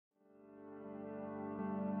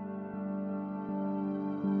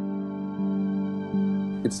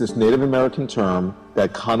It's this Native American term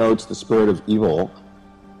that connotes the spirit of evil.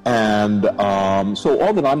 And so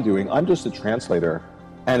all that I'm doing, I'm just a translator.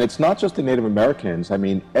 And it's not just the Native Americans. I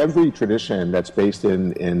mean, every tradition that's based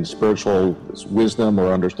in spiritual wisdom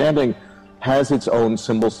or understanding has its own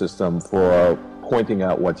symbol system for pointing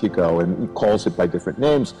out Wetiko, and calls it by different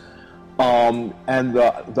names. And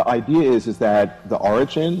the idea is that the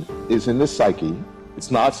origin is in the psyche.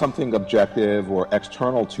 It's not something objective or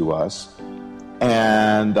external to us.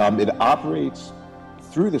 And it operates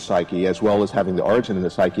through the psyche, as well as having the origin in the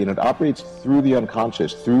psyche, and it operates through the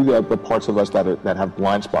unconscious, through the parts of us that have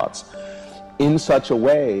blind spots, in such a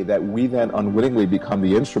way that we then unwittingly become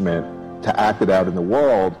the instrument to act it out in the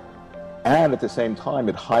world, and at the same time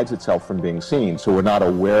it hides itself from being seen, so we're not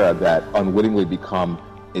aware that unwittingly become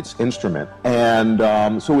its instrument. And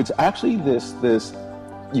so it's actually this,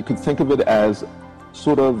 you could think of it as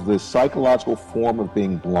sort of the psychological form of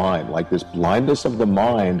being blind, like this blindness of the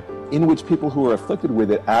mind, in which people who are afflicted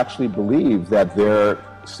with it actually believe that they're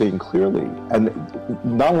seeing clearly. And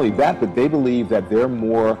not only that, but they believe that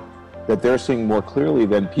they're seeing more clearly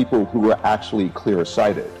than people who are actually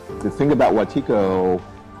clear-sighted. The thing about Wetiko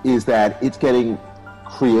is that it's getting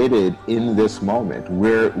created in this moment,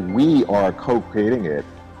 where we are co-creating it,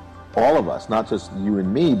 all of us, not just you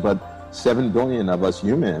and me, but 7 billion of us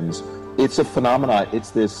humans. It's a phenomena.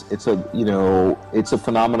 It's a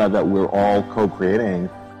phenomena that we're all co-creating,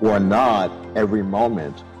 or not, every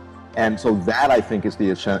moment. And so that, I think, is the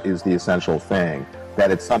essential thing, that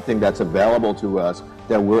it's something that's available to us,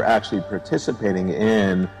 that we're actually participating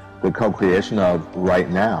in the co-creation of right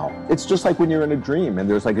now. It's just like when you're in a dream and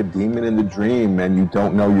there's like a demon in the dream and you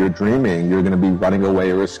don't know you're dreaming, you're going to be running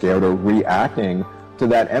away or scared or reacting to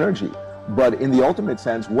that energy. But in the ultimate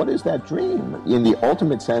sense, what is that dream? In the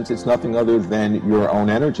ultimate sense, it's nothing other than your own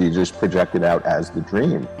energy just projected out as the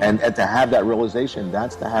dream. And to have that realization,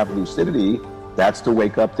 that's to have lucidity, that's to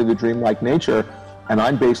wake up to the dreamlike nature. And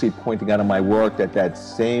I'm basically pointing out in my work that that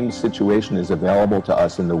same situation is available to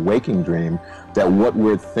us in the waking dream, that what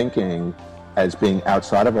we're thinking as being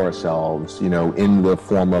outside of ourselves, in the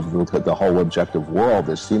form of the whole objective world,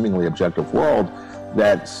 this seemingly objective world,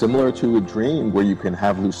 that similar to a dream where you can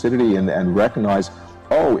have lucidity and recognize,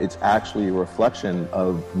 oh, it's actually a reflection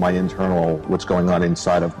of my internal, what's going on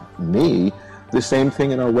inside of me. The same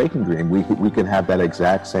thing in our waking dream. We can have that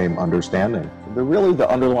exact same understanding. The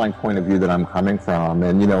underlying point of view that I'm coming from,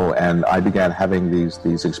 and I began having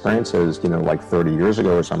these experiences, like 30 years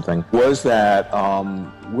ago or something, was that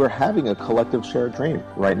we're having a collective shared dream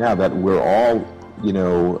right now, that we're all,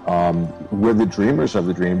 we're the dreamers of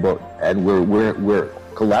the dream, and we're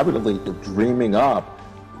collaboratively dreaming up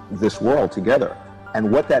this world together.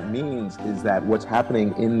 And what that means is that what's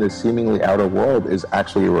happening in the seemingly outer world is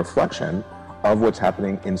actually a reflection of what's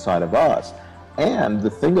happening inside of us. And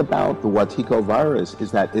the thing about the Wetiko virus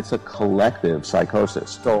is that it's a collective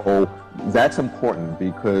psychosis. So that's important,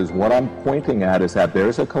 because what I'm pointing at is that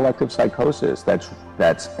there's a collective psychosis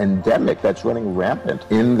that's endemic, that's running rampant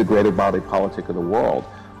in the greater body politic of the world.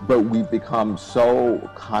 But we've become so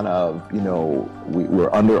kind of,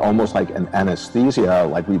 we're under almost like an anesthesia,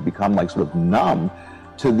 like we've become like sort of numb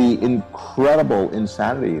to the incredible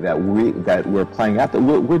insanity that we're playing out, that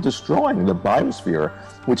we're destroying the biosphere,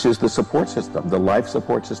 which is the support system, the life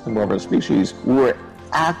support system of our species. We're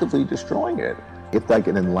actively destroying it. If like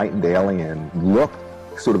an enlightened alien looked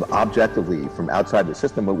sort of objectively from outside the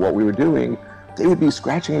system at what we were doing, they would be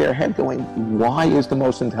scratching their head going, why is the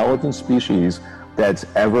most intelligent species that's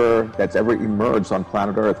ever emerged on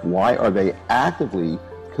planet Earth, why are they actively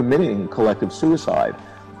committing collective suicide?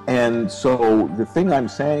 And so the thing I'm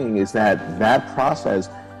saying is that process,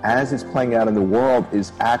 as it's playing out in the world,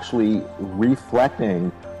 is actually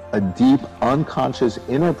reflecting a deep unconscious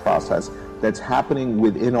inner process that's happening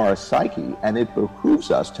within our psyche, and it behooves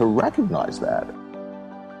us to recognize that.